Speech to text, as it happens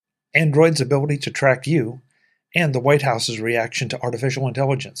Android's ability to track you, and the White House's reaction to artificial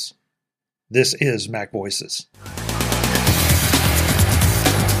intelligence. This is MacVoices.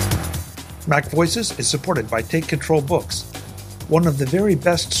 MacVoices is supported by Take Control Books, one of the very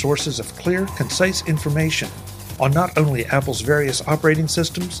best sources of clear, concise information on not only Apple's various operating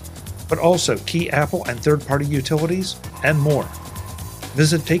systems, but also key Apple and third-party utilities and more.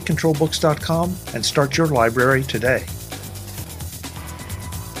 Visit TakeControlBooks.com and start your library today.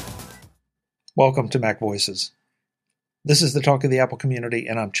 Welcome to MacVoices. This is the talk of the Apple community,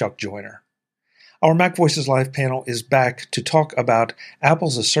 and I'm Chuck Joyner. Our MacVoices Live panel is back to talk about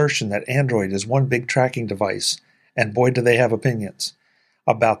Apple's assertion that Android is one big tracking device, and boy do they have opinions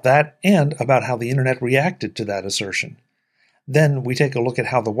about that and about how the internet reacted to that assertion. Then we take a look at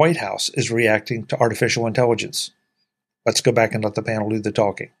how the White House is reacting to artificial intelligence. Let's go back and let the panel do the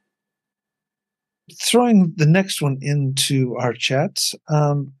talking. Throwing the next one into our chats,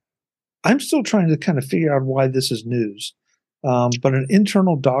 I'm still trying to kind of figure out why this is news. But an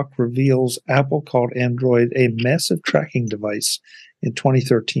internal doc reveals Apple called Android a massive tracking device in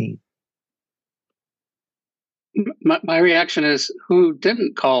 2013. My reaction is, who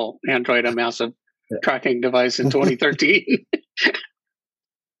didn't call Android a massive tracking device in 2013?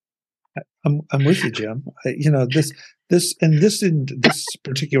 I'm with you, Jim. This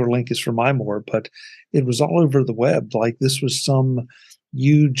particular link is from iMore, but it was all over the web. Like this was some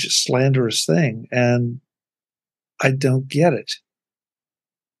huge slanderous thing, and I don't get it.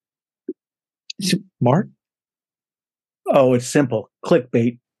 Mark? Oh, it's simple.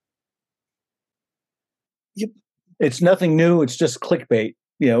 Clickbait. Yep. It's nothing new. It's just clickbait,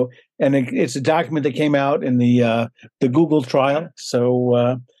 and it's a document that came out in the Google trial.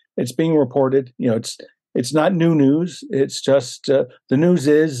 So it's being reported. It's not new news. It's just the news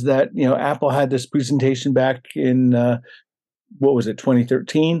is that, Apple had this presentation back in,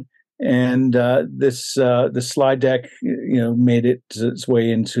 2013. And the slide deck, made its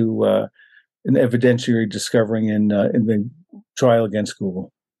way into an evidentiary discovering in the trial against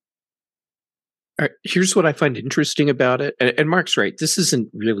Google. All right, here's what I find interesting about it. And Mark's right. This isn't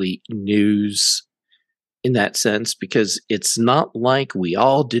really news in that sense because it's not like we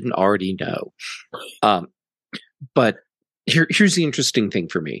all didn't already know. But here's the interesting thing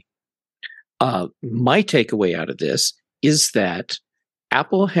for me. My takeaway out of this is that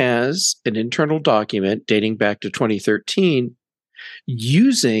Apple has an internal document dating back to 2013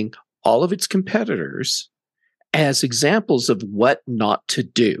 using all of its competitors as examples of what not to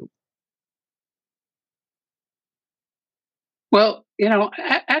do. Well,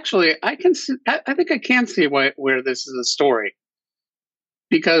 actually, I think I can see where this is a story.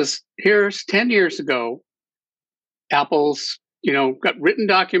 Because here's 10 years ago, Apple's, got written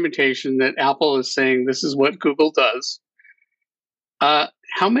documentation that Apple is saying this is what Google does.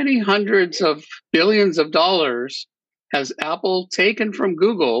 How many hundreds of billions of dollars has Apple taken from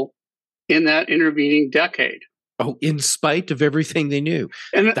Google in that intervening decade? Oh, in spite of everything they knew.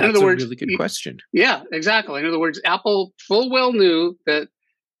 And that's in other words, a really good question. Yeah, exactly. In other words, Apple full well knew that,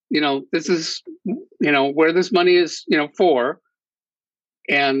 this is, where this money is, for.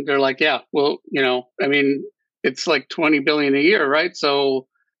 And they're like, yeah, well, it's like 20 billion a year, right? So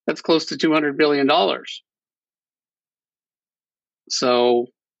that's close to $200 billion. So,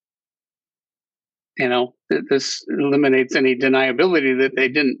 this eliminates any deniability that they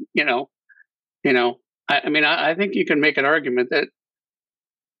didn't, I think you can make an argument that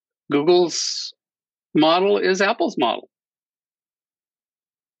Google's model is Apple's model.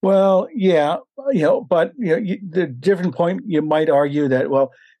 Well, yeah, but the different point, you might argue that,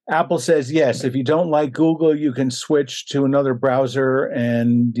 well, Apple says, yes, if you don't like Google, you can switch to another browser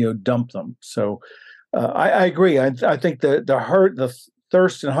and, dump them. So I agree. I think the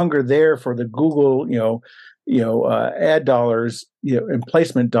thirst and hunger there for the Google, ad dollars, and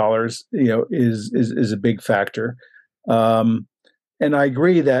placement dollars, is a big factor. And I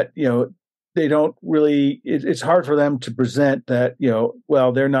agree that, they don't really, it's hard for them to present that,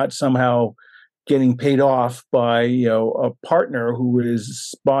 they're not somehow getting paid off by, a partner who is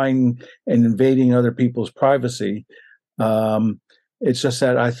spying and invading other people's privacy. It's just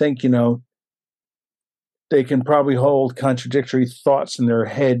that I think, they can probably hold contradictory thoughts in their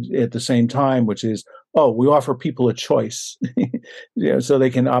head at the same time, which is, we offer people a choice, so they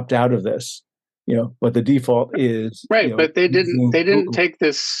can opt out of this, but the default is right. But they didn't take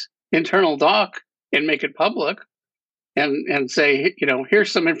this internal doc and make it public and say,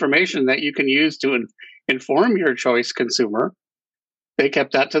 here's some information that you can use to inform your choice consumer. They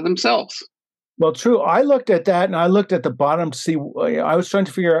kept that to themselves. Well, true. I looked at that and I looked at the bottom to see, I was trying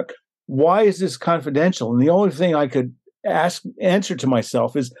to figure out, why is this confidential? And the only thing I could answer to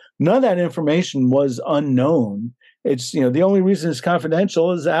myself is none of that information was unknown. It's, the only reason it's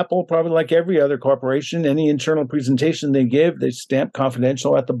confidential is Apple, probably like every other corporation, any internal presentation they give, they stamp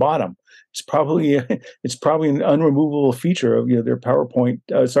confidential at the bottom. It's probably an unremovable feature of their PowerPoint,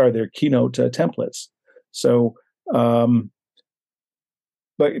 their Keynote templates. So,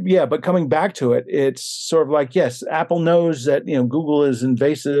 but coming back to it, it's sort of like, yes, Apple knows that Google is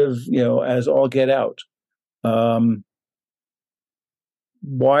invasive, as all get out.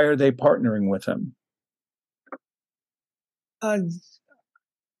 Why are they partnering with him?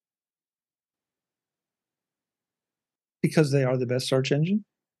 Because they are the best search engine.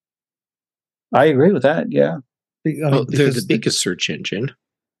 I agree with that. Yeah, they're the biggest search engine.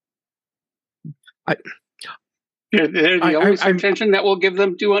 They're the only search engine that will give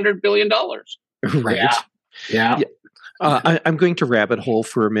them $200 billion. Right. Yeah. I'm going to rabbit hole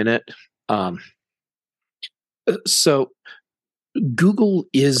for a minute. So Google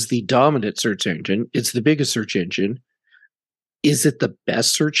is the dominant search engine. It's the biggest search engine. Is it the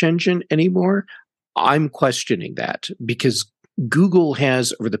best search engine anymore? I'm questioning that because Google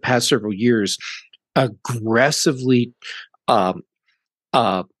has, over the past several years, aggressively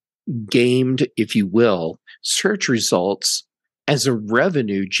gamed, if you will, search results as a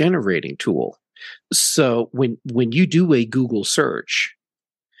revenue generating tool. So when you do a Google search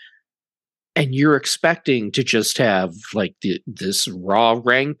and you're expecting to just have like this raw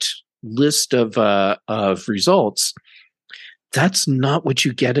ranked list of results, that's not what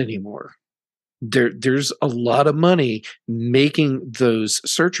you get anymore. There's a lot of money making those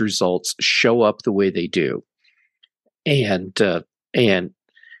search results show up the way they do, and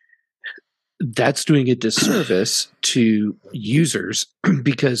that's doing a disservice to users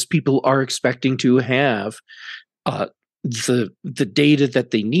because people are expecting to have the data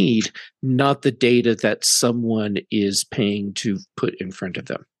that they need, not the data that someone is paying to put in front of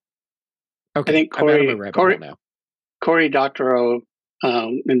them. Okay, I think Cory Doctorow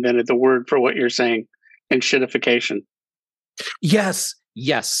invented the word for what you're saying, enshittification. Yes.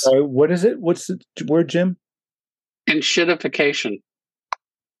 What is it? What's the word, Jim? Enshittification.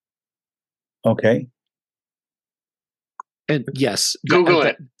 Okay. And yes, Google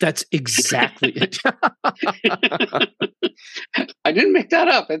it. That's exactly it. I didn't make that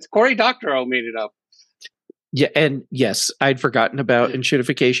up. It's Cory Doctorow made it up. Yeah, and yes, I'd forgotten about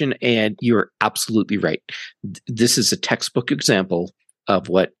enshittification, and you're absolutely right. This is a textbook example of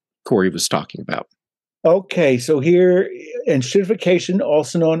what Cory was talking about. Okay, so here, enshittification,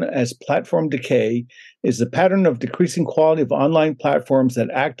 also known as platform decay, is the pattern of decreasing quality of online platforms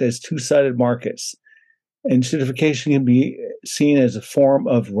that act as two-sided markets. Enshittification can be seen as a form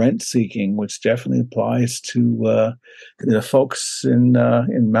of rent seeking, which definitely applies to the folks in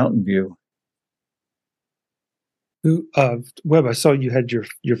Mountain View. Webb, I saw you had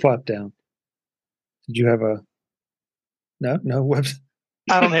your flap down. Did you have a no Webb?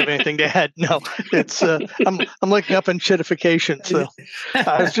 I don't have anything to add. No, it's I'm looking up enshittification. So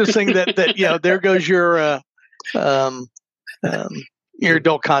I was just saying that there goes your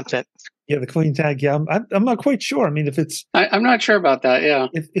adult content. Yeah, the clean tag. Yeah, I'm not quite sure. I mean, if it's, I'm not sure about that. Yeah,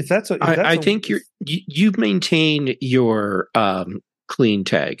 if that's what I think you maintain your clean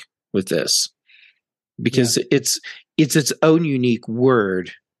tag with this because it's its own unique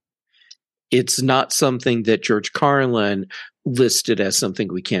word. It's not something that George Carlin listed as something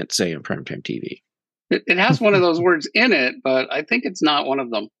we can't say on primetime TV. It has one of those words in it, but I think it's not one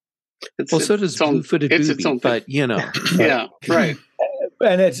of them. So does blue-footed booby, but yeah, right.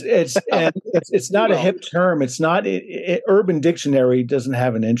 And it's not a hip term. It's not. Urban Dictionary doesn't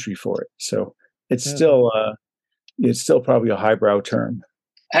have an entry for it, so it's still probably a highbrow term.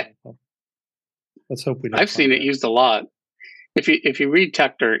 Let's hope we don't. I've seen it used a lot. If you read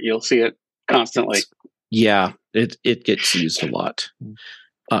Tector, you'll see it constantly. Yeah, it gets used a lot.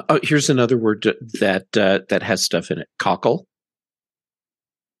 Here's another word that has stuff in it. Cockle.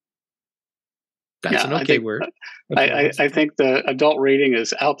 That's an okay word. I think the adult rating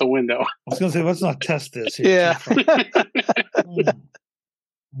is out the window. I was going to say, let's not test this here. Yeah.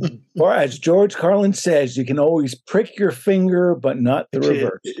 Or as George Carlin says, you can always prick your finger, but not the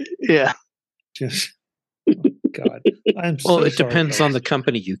reverse. Yeah. Just, God. It depends on the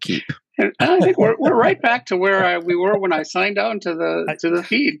company you keep. And I think we're right back to where we were when I signed on to the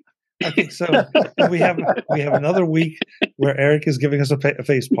feed. I think so. we have another week where Eric is giving us a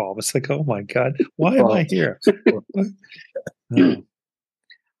face palm. It's like, oh my God, why am I here?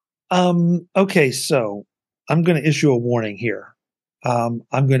 Okay, so I'm going to issue a warning here. I'm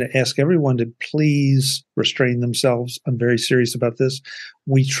going to ask everyone to please restrain themselves. I'm very serious about this.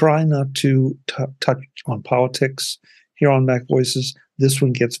 We try not to touch on politics here on Mac Voices, this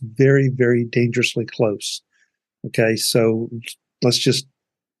one gets very, very dangerously close. Okay, so let's just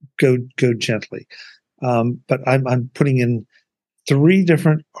go gently. But I'm putting in 3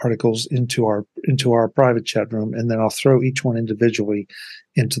 different articles into our private chat room, and then I'll throw each one individually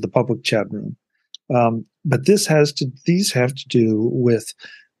into the public chat room. But these have to do with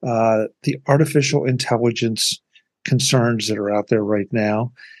the artificial intelligence concerns that are out there right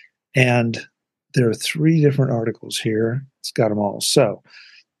now, and there are 3 different articles here. It's got them all. So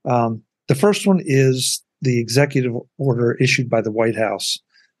the first one is the executive order issued by the White House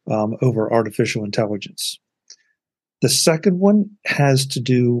over artificial intelligence. The second one has to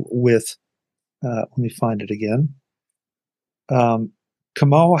do with, let me find it again.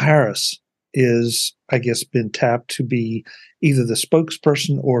 Kamala Harris is, I guess, been tapped to be either the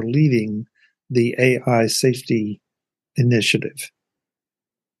spokesperson or leading the AI safety initiative,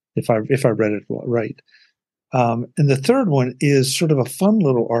 if I read it right. And the third one is sort of a fun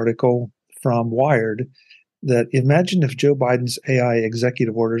little article from Wired that imagine if Joe Biden's AI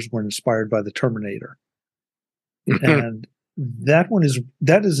executive orders were inspired by the Terminator. And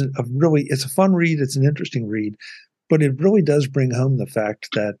it's a fun read. It's an interesting read, but it really does bring home the fact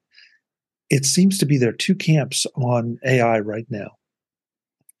that it seems to be there are 2 camps on AI right now.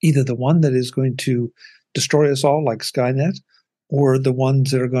 Either the one that is going to destroy us all like Skynet, or the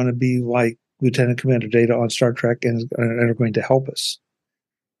ones that are going to be like Lieutenant Commander Data on Star Trek and are going to help us.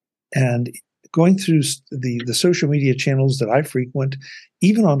 And going through the social media channels that I frequent,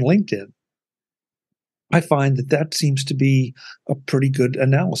 even on LinkedIn, I find that seems to be a pretty good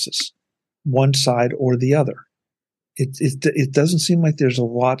analysis, one side or the other. It doesn't seem like there's a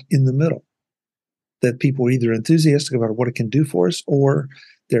lot in the middle, that people are either enthusiastic about what it can do for us, or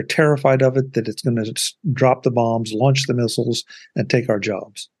they're terrified of it, that it's going to drop the bombs, launch the missiles, and take our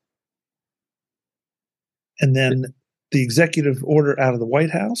jobs. And then the executive order out of the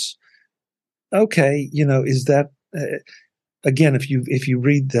White House, okay, is that again, if you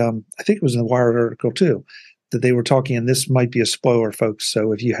read, I think it was in the Wired article too, that they were talking, and this might be a spoiler, folks.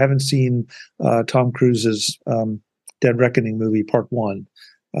 So if you haven't seen Tom Cruise's Dead Reckoning movie, Part 1,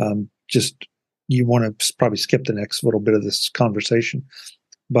 you want to probably skip the next little bit of this conversation.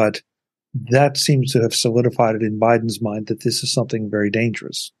 But that seems to have solidified it in Biden's mind that this is something very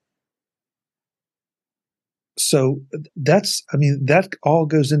dangerous. So that all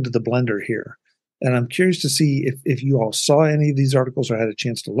goes into the blender here. And I'm curious to see if you all saw any of these articles or had a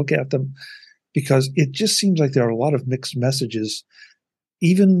chance to look at them, because it just seems like there are a lot of mixed messages,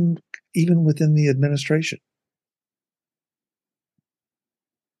 even within the administration.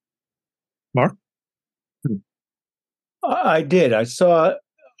 Mark? I did. I saw,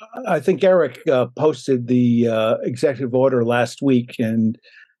 I think Eric posted the executive order last week, and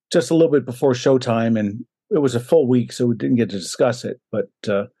just a little bit before showtime, and it was a full week, so we didn't get to discuss it. But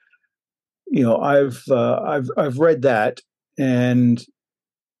I've read that, and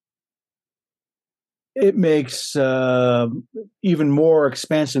it makes even more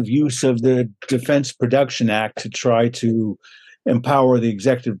expansive use of the Defense Production Act to try to empower the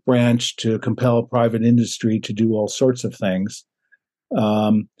executive branch to compel private industry to do all sorts of things.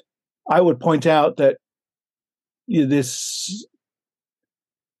 I would point out that this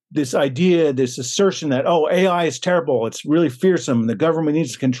idea, this assertion that, AI is terrible, it's really fearsome, the government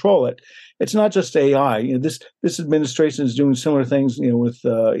needs to control it. It's not just AI. This administration is doing similar things, with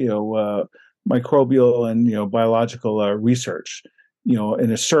microbial and biological research,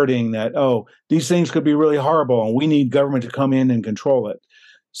 and asserting that these things could be really horrible and we need government to come in and control it.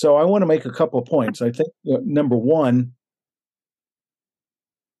 So I want to make a couple of points. I think number one,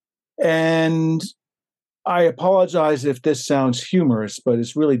 and I apologize if this sounds humorous, but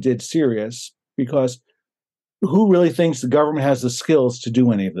it's really dead serious, because who really thinks the government has the skills to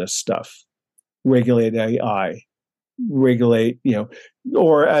do any of this stuff? Regulate AI, regulate,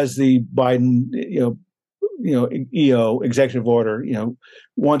 or as the Biden, EO executive order,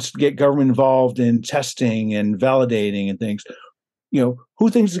 wants to get government involved in testing and validating and things. Who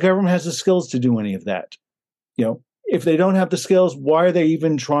thinks the government has the skills to do any of that? If they don't have the skills, why are they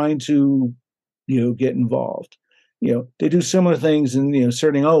even trying to get involved? They do similar things in,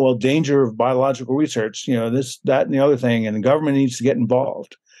 asserting, danger of biological research, this, that, and the other thing, and the government needs to get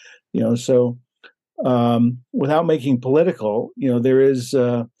involved. So without making political, there is,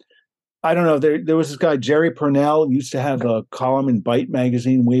 I don't know, there was this guy, Jerry Purnell, used to have a column in Byte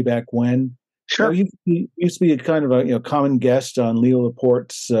magazine way back when. Sure. He used to be a kind of a common guest on Leo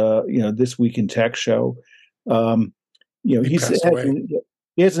Laporte's This Week in Tech show. He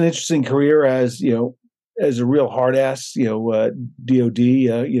has an interesting career as a real hard ass,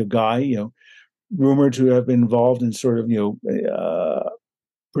 DOD guy, rumored to have been involved in sort of,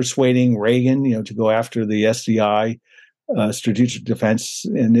 persuading Reagan, to go after the SDI, Strategic Defense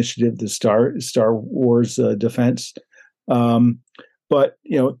Initiative, the Star Wars defense. But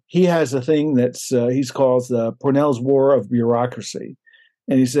he has a thing that's he calls the Parnell's War of Bureaucracy,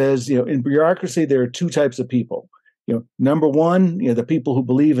 and he says, in bureaucracy there are two types of people. Number one, the people who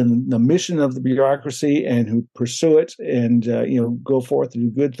believe in the mission of the bureaucracy and who pursue it and go forth to do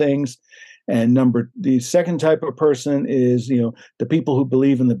good things. And the second type of person is the people who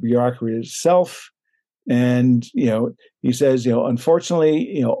believe in the bureaucracy itself. And he says,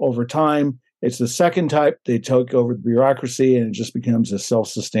 unfortunately, over time, it's the second type. They take over the bureaucracy, and it just becomes a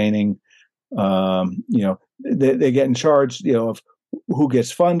self-sustaining. They get in charge, of who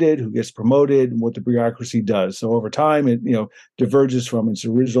gets funded, who gets promoted, and what the bureaucracy does. So over time, it diverges from its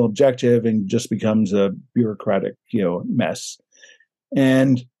original objective and just becomes a bureaucratic mess.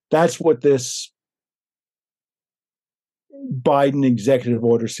 And that's what this Biden executive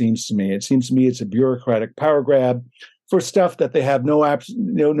order seems to me. It seems to me it's a bureaucratic power grab for stuff that they have no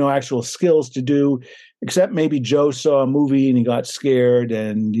actual skills to do, except maybe Joe saw a movie and he got scared,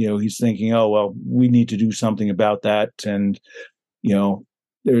 and he's thinking, oh well, we need to do something about that. And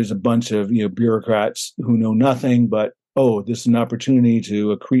there's a bunch of bureaucrats who know nothing, but this is an opportunity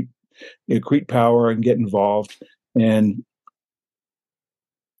to accrete power and get involved and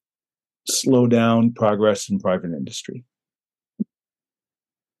slow down progress in private industry.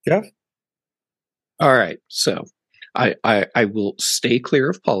 Jeff? All right. So I will stay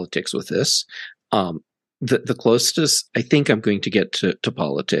clear of politics with this. The closest I think I'm going to get to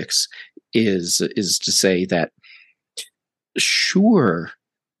politics is to say that, sure,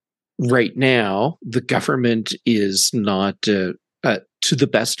 right now the government is not, to the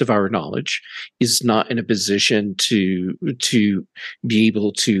best of our knowledge, is not in a position to be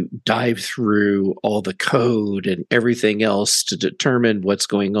able to dive through all the code and everything else to determine what's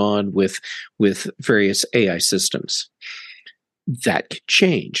going on with various AI systems. That could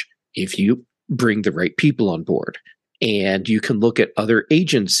change if you bring the right people on board. And you can look at other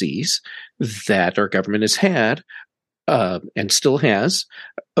agencies that our government has had and still has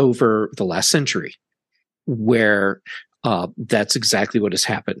over the last century, where that's exactly what has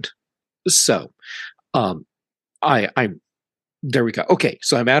happened. So, I'm there we go. Okay,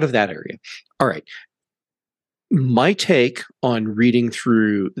 so I'm out of that area. All right. My take on reading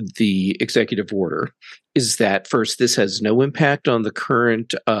through the executive order is that, first, this has no impact on the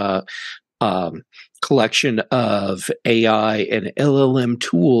current collection of AI and LLM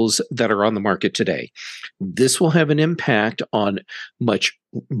tools that are on the market today. This will have an impact on much,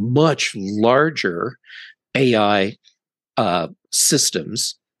 much larger AI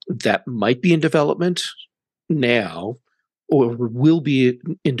systems that might be in development now or will be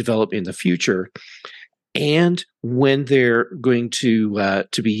in development in the future, and when they're going to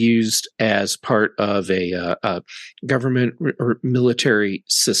be used as part of a government or military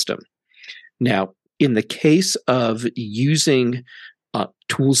system. Now, in the case of using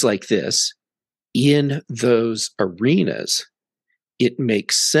tools like this in those arenas, it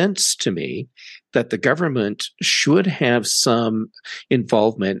makes sense to me that the government should have some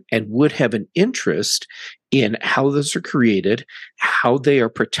involvement and would have an interest in how those are created, how they are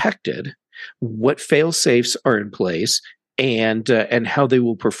protected, what fail-safes are in place, and how they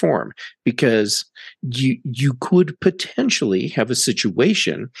will perform. Because you could potentially have a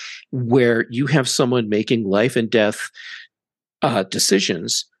situation where you have someone making life and death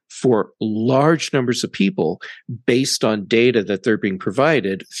decisions for large numbers of people based on data that they're being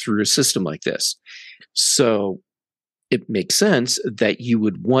provided through a system like this. So it makes sense that you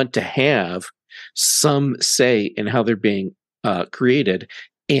would want to have some say in how they're being created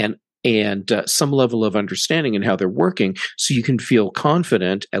and some level of understanding in how they're working, so you can feel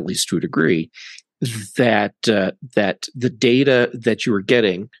confident, at least to a degree, that the data that you are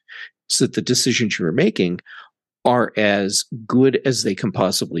getting, so that the decisions you are making are as good as they can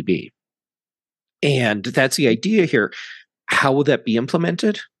possibly be. And that's the idea here. How will that be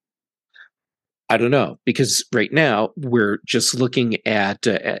implemented? I don't know, because right now we're just looking at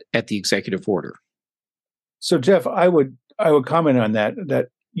the executive order. So, Jeff, I would comment on that. That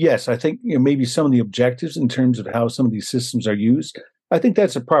yes, I think maybe some of the objectives in terms of how some of these systems are used, I think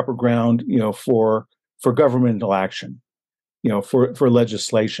that's a proper ground, for governmental action, for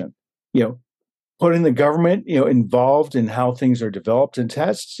legislation, putting the government, involved in how things are developed and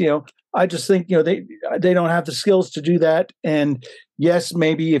tests. I just think, they don't have the skills to do that. And yes,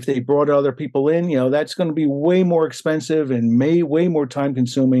 maybe if they brought other people in, that's going to be way more expensive and way more time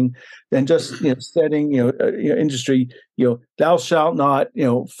consuming than just, setting, industry, thou shalt not,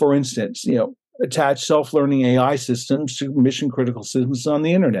 for instance, attach self-learning AI systems to mission-critical systems on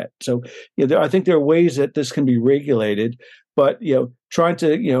the internet. So, I think there are ways that this can be regulated, but trying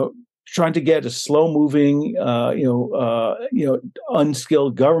to get a slow-moving,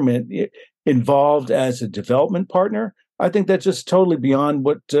 unskilled government involved as a development partner, I think that's just totally beyond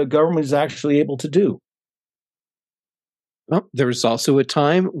what government is actually able to do. Well, there was also a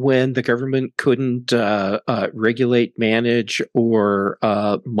time when the government couldn't regulate, manage, or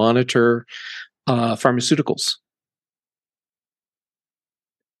monitor pharmaceuticals.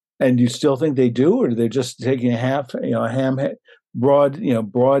 And you still think they do, or are they just taking a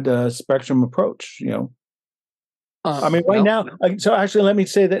broad spectrum approach? I mean, right now. So actually, let me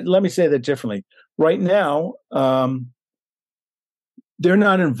say that differently. Right now, they're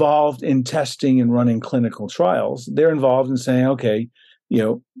not involved in testing and running clinical trials. They're involved in saying, okay,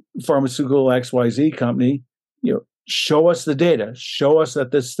 pharmaceutical XYZ company, show us the data, show us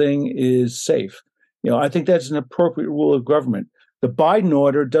that this thing is safe. I think that's an appropriate rule of government. The Biden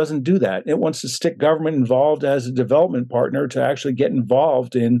order doesn't do that. It wants to stick government involved as a development partner to actually get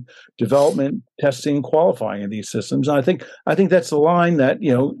involved in development, testing, and qualifying of these systems. And I think that's the line that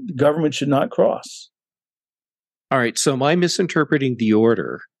government should not cross. All right. So am I misinterpreting the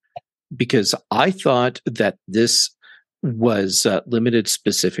order? Because I thought that this was limited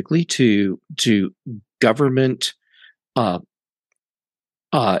specifically to government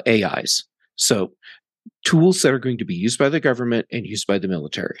AIs. So tools that are going to be used by the government and used by the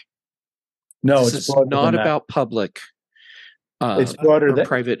military. No, this is not about public. It's broader than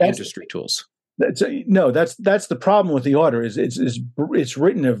private industry tools. That's the problem with the order. Is it's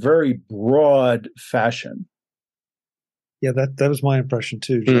written in a very broad fashion. Yeah, that was my impression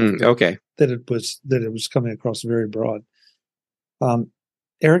too. Jeff, okay, that it was coming across very broad.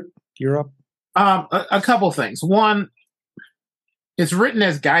 Eric, you're up. A couple things. One, it's written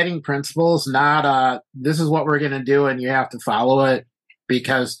as guiding principles, not this is what we're going to do and you have to follow it,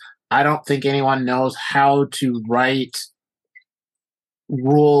 because I don't think anyone knows how to write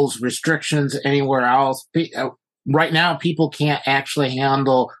rules, restrictions anywhere else. Right now, people can't actually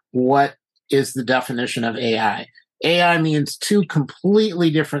handle what is the definition of AI. AI means two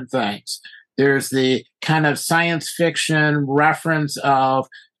completely different things. There's the kind of science fiction reference of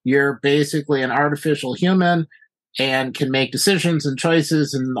you're basically an artificial human and can make decisions and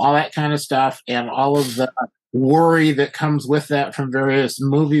choices and all that kind of stuff, and all of the worry that comes with that from various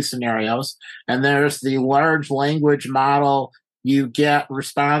movie scenarios. And there's the large language model. You get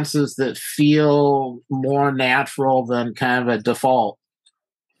responses that feel more natural than kind of a default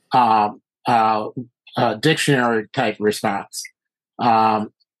dictionary type response.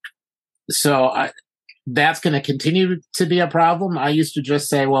 That's going to continue to be a problem. I used to just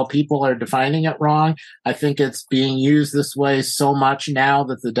say, well, people are defining it wrong. I think it's being used this way so much now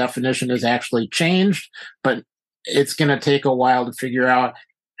that the definition has actually changed, but it's going to take a while to figure out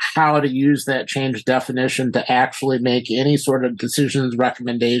how to use that changed definition to actually make any sort of decisions,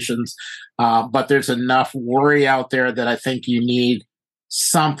 recommendations. But there's enough worry out there that I think you need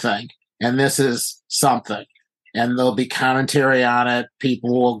something, and this is something. And there'll be commentary on it.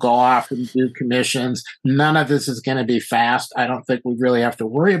 People will go off and do commissions. None of this is going to be fast. I don't think we really have to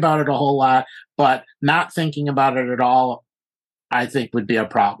worry about it a whole lot, but not thinking about it at all, I think would be a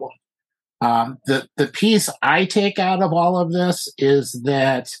problem. The piece I take out of all of this is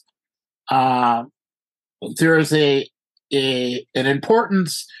that there's an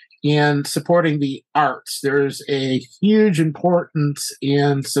importance in supporting the arts. There's a huge importance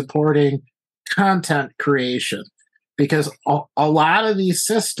in supporting content creation, because a lot of these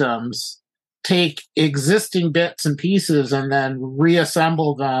systems take existing bits and pieces and then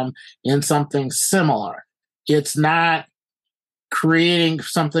reassemble them in something similar. It's not creating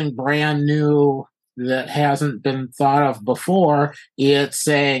something brand new that hasn't been thought of before. It's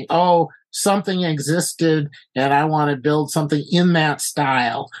saying, oh, something existed and I want to build something in that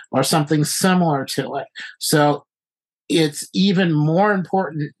style or something similar to it. So it's even more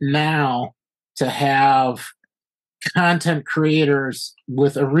important now to have content creators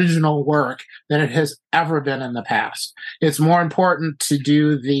with original work than it has ever been in the past. It's more important to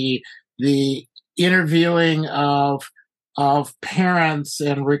do the interviewing of parents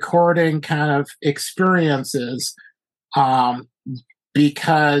and recording kind of experiences,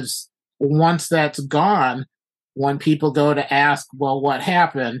 because once that's gone, when people go to ask, well, what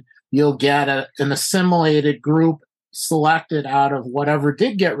happened, you'll get an assimilated group selected out of whatever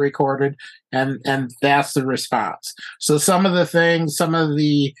did get recorded, and that's the response. So some of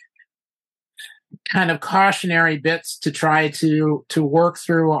the kind of cautionary bits to try to work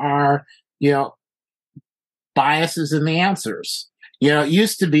through are, biases in the answers. It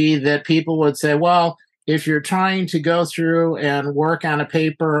used to be that people would say, well, if you're trying to go through and work on a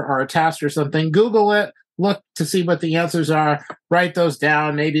paper or a test or something, Google it, look to see what the answers are, write those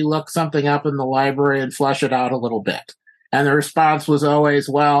down, maybe look something up in the library and flesh it out a little bit. And the response was always,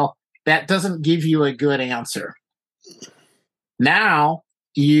 well, that doesn't give you a good answer. Now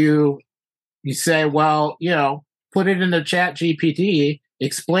you say, well, put it into ChatGPT,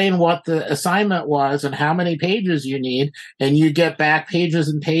 explain what the assignment was and how many pages you need, and you get back pages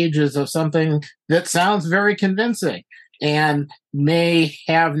and pages of something that sounds very convincing and may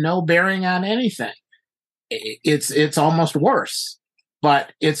have no bearing on anything. It's almost worse,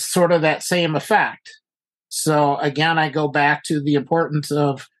 but it's sort of that same effect. So again, I go back to the importance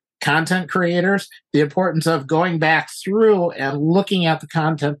of content creators, the importance of going back through and looking at the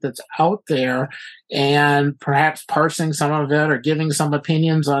content that's out there and perhaps parsing some of it or giving some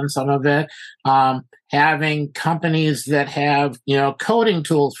opinions on some of it. Having companies that have, coding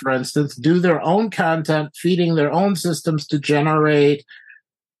tools, for instance, do their own content, feeding their own systems to generate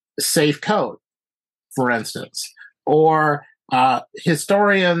safe code, for instance, or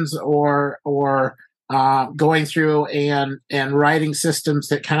historians or going through and writing systems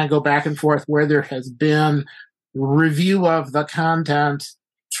that kind of go back and forth where there has been review of the content,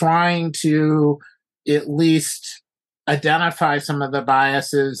 trying to at least identify some of the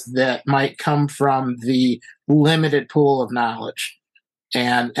biases that might come from the limited pool of knowledge,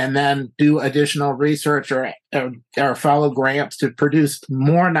 and then do additional research or follow grants to produce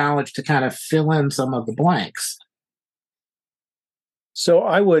more knowledge to kind of fill in some of the blanks. So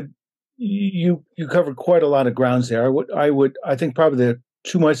you covered quite a lot of grounds there. I think probably the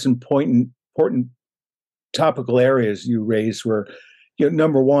two most important topical areas you raised were,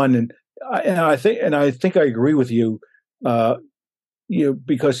 number one, and I think I agree with you,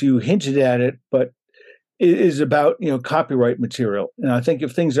 because you hinted at it, but it is about copyright material, and I think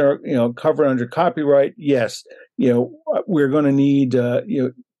if things are covered under copyright, yes, we're going to need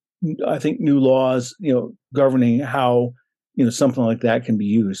I think new laws governing how something like that can be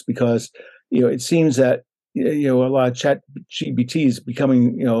used, because it seems that a lot of ChatGPT is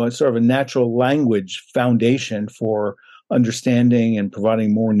becoming a sort of a natural language foundation for understanding and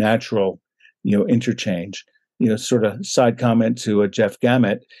providing more natural interchange. Sort of side comment to Jeff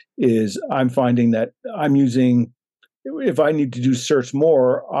Gamet is I'm finding that I'm using, if I need to do search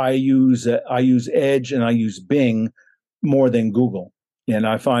more, I use Edge and I use Bing more than Google, and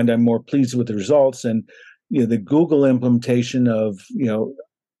I find I'm more pleased with the results. And the Google implementation of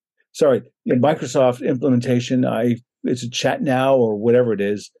Microsoft implementation, it's a Chat Now or whatever it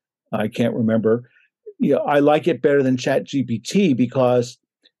is, I can't remember. I like it better than ChatGPT because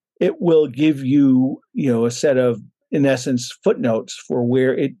it will give you a set of, in essence, footnotes for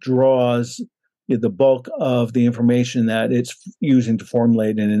where it draws the bulk of the information that it's using to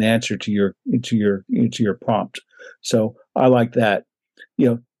formulate in an answer to your prompt. So I like that.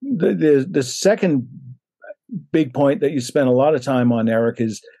 The second big point that you spent a lot of time on, Eric,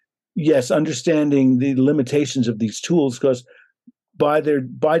 is yes, understanding the limitations of these tools, because by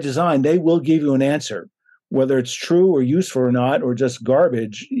design they will give you an answer, whether it's true or useful or not, or just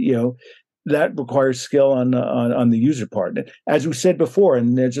garbage. That requires skill on the user part. As we said before,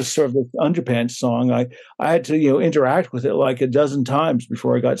 and there's just sort of this underpants song, I had to interact with it like a dozen times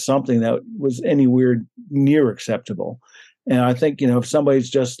before I got something that was anywhere near acceptable. And I think if somebody's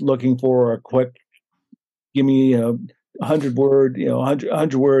just looking for a quick, give me a 100-word,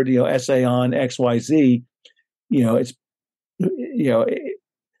 100-word, essay on XYZ, it's,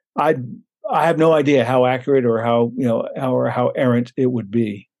 I have no idea how accurate or how errant it would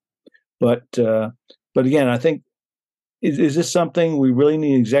be. But again, I think, is this something we really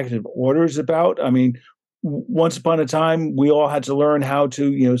need executive orders about? I mean, once upon a time, we all had to learn how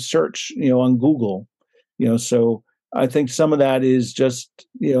to, search, on Google, so I think some of that is just,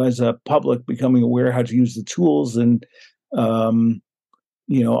 as a public becoming aware how to use the tools. And,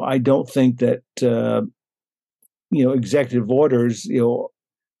 I don't think that, executive orders,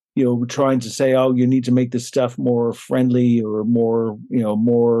 trying to say, oh, you need to make this stuff more friendly or more,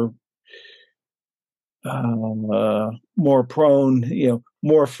 more prone,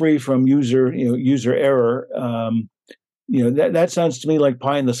 more free from user error. That sounds to me like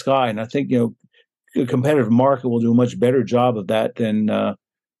pie in the sky. And I think, the competitive market will do a much better job of that than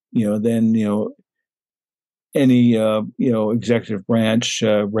any executive branch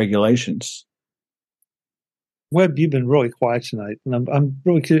regulations. Webb, you've been really quiet tonight, and I'm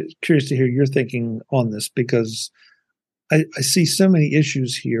really curious to hear your thinking on this, because I see so many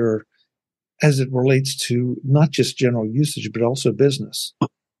issues here as it relates to not just general usage, but also business,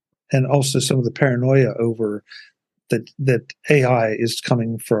 and also some of the paranoia over that AI is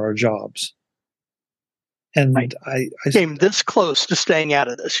coming for our jobs. And I came this close to staying out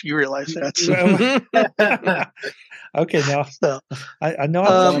of this. You realize that? Okay, now So, I know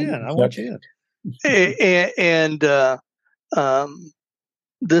I want you in. And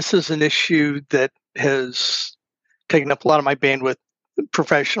this is an issue that has taken up a lot of my bandwidth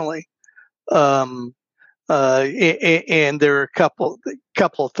professionally. And there are a couple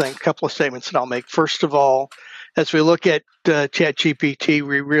of statements that I'll make. First of all, as we look at ChatGPT,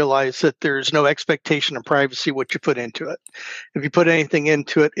 we realize that there's no expectation of privacy what you put into it. If you put anything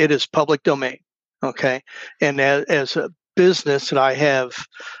into it, it is public domain. Okay, and as a business that I have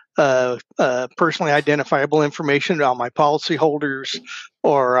personally identifiable information on my policyholders,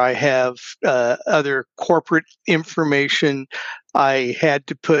 or I have other corporate information, I had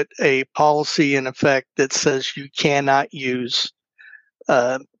to put a policy in effect that says you cannot use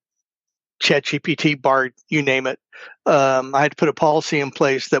ChatGPT, Bard, you name it. I had to put a policy in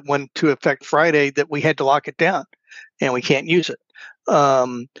place that went to effect Friday that we had to lock it down, and we can't use it.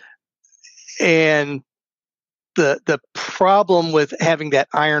 And the problem with having that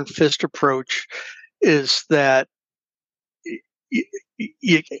iron fist approach is that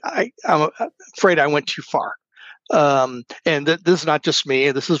I'm afraid I went too far. And this is not just me.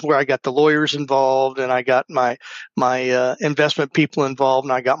 This is where I got the lawyers involved, and I got my investment people involved,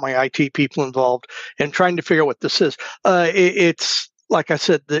 and I got my IT people involved, and trying to figure out what this is. It's like I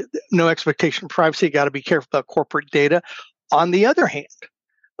said, no expectation of privacy. Got to be careful about corporate data. On the other hand,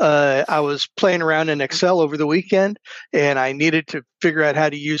 I was playing around in Excel over the weekend, and I needed to figure out how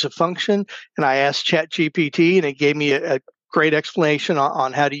to use a function. And I asked ChatGPT, and it gave me a great explanation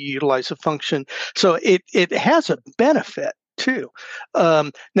on how to utilize a function. So it has a benefit too.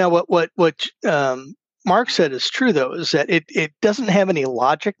 Now, what Mark said is true, though, is that it doesn't have any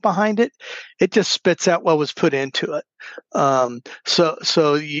logic behind it. It just spits out what was put into it.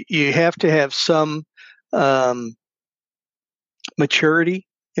 So you have to have some maturity,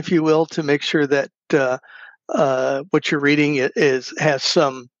 if you will, to make sure that what you're reading has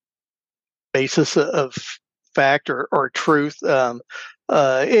some basis of fact or truth.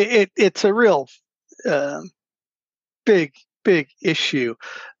 It's a real big issue.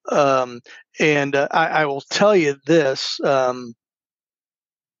 And I will tell you this,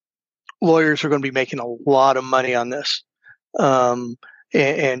 lawyers are going to be making a lot of money on this,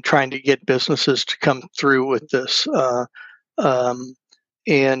 and trying to get businesses to come through with this.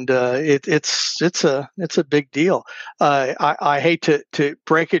 It's a big deal. I hate to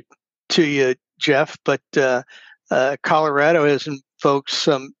break it to you, Jeff, but Colorado has invoked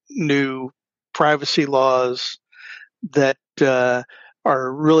some new privacy laws that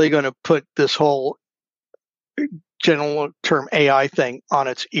are really going to put this whole general term AI thing on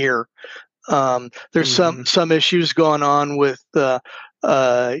its ear. There's some issues going on with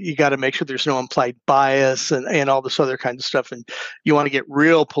you got to make sure there's no implied bias and all this other kind of stuff. And you want to get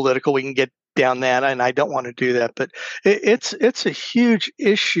real political, we can get down that, and I don't want to do that. But it's a huge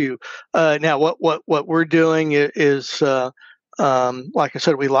issue. Now, what we're doing is, like I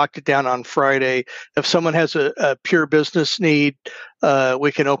said, we locked it down on Friday. If someone has a pure business need,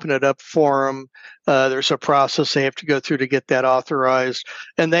 we can open it up for them. There's a process they have to go through to get that authorized,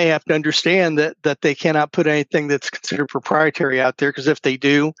 and they have to understand that they cannot put anything that's considered proprietary out there, because if they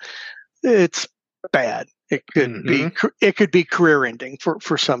do, it's bad. It could be career ending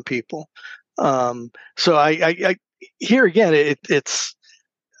for some people. So I here again, it's.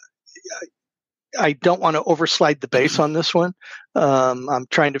 I don't want to overslide the base on this one. I'm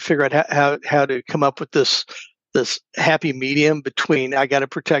trying to figure out how to come up with this happy medium between I got to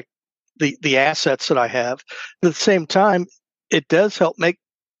protect the assets that I have. At the same time, it does help make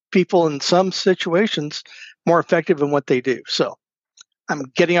people in some situations more effective in what they do. So I'm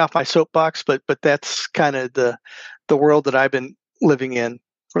getting off my soapbox, but that's kind of the world that I've been living in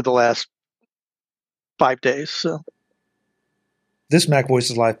for the last 5 days. So. This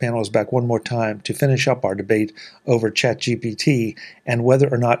MacVoices Live panel is back one more time to finish up our debate over ChatGPT and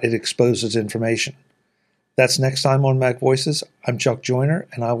whether or not it exposes information. That's next time on MacVoices. I'm Chuck Joyner,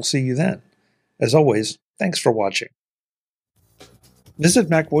 and I will see you then. As always, thanks for watching. Visit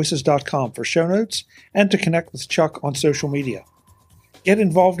MacVoices.com for show notes and to connect with Chuck on social media. Get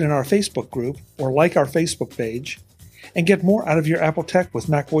involved in our Facebook group or like our Facebook page, and get more out of your Apple tech with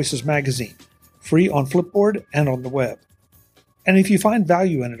MacVoices Magazine, free on Flipboard and on the web. And if you find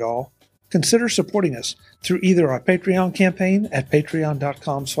value in it all, consider supporting us through either our Patreon campaign at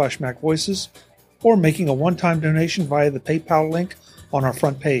patreon.com/MacVoices or making a one-time donation via the PayPal link on our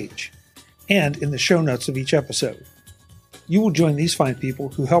front page and in the show notes of each episode. You will join these fine people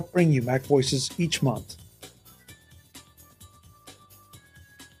who help bring you MacVoices each month.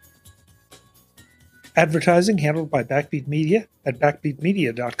 Advertising handled by Backbeat Media at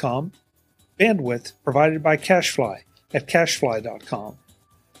backbeatmedia.com. Bandwidth provided by CashFly at cashfly.com.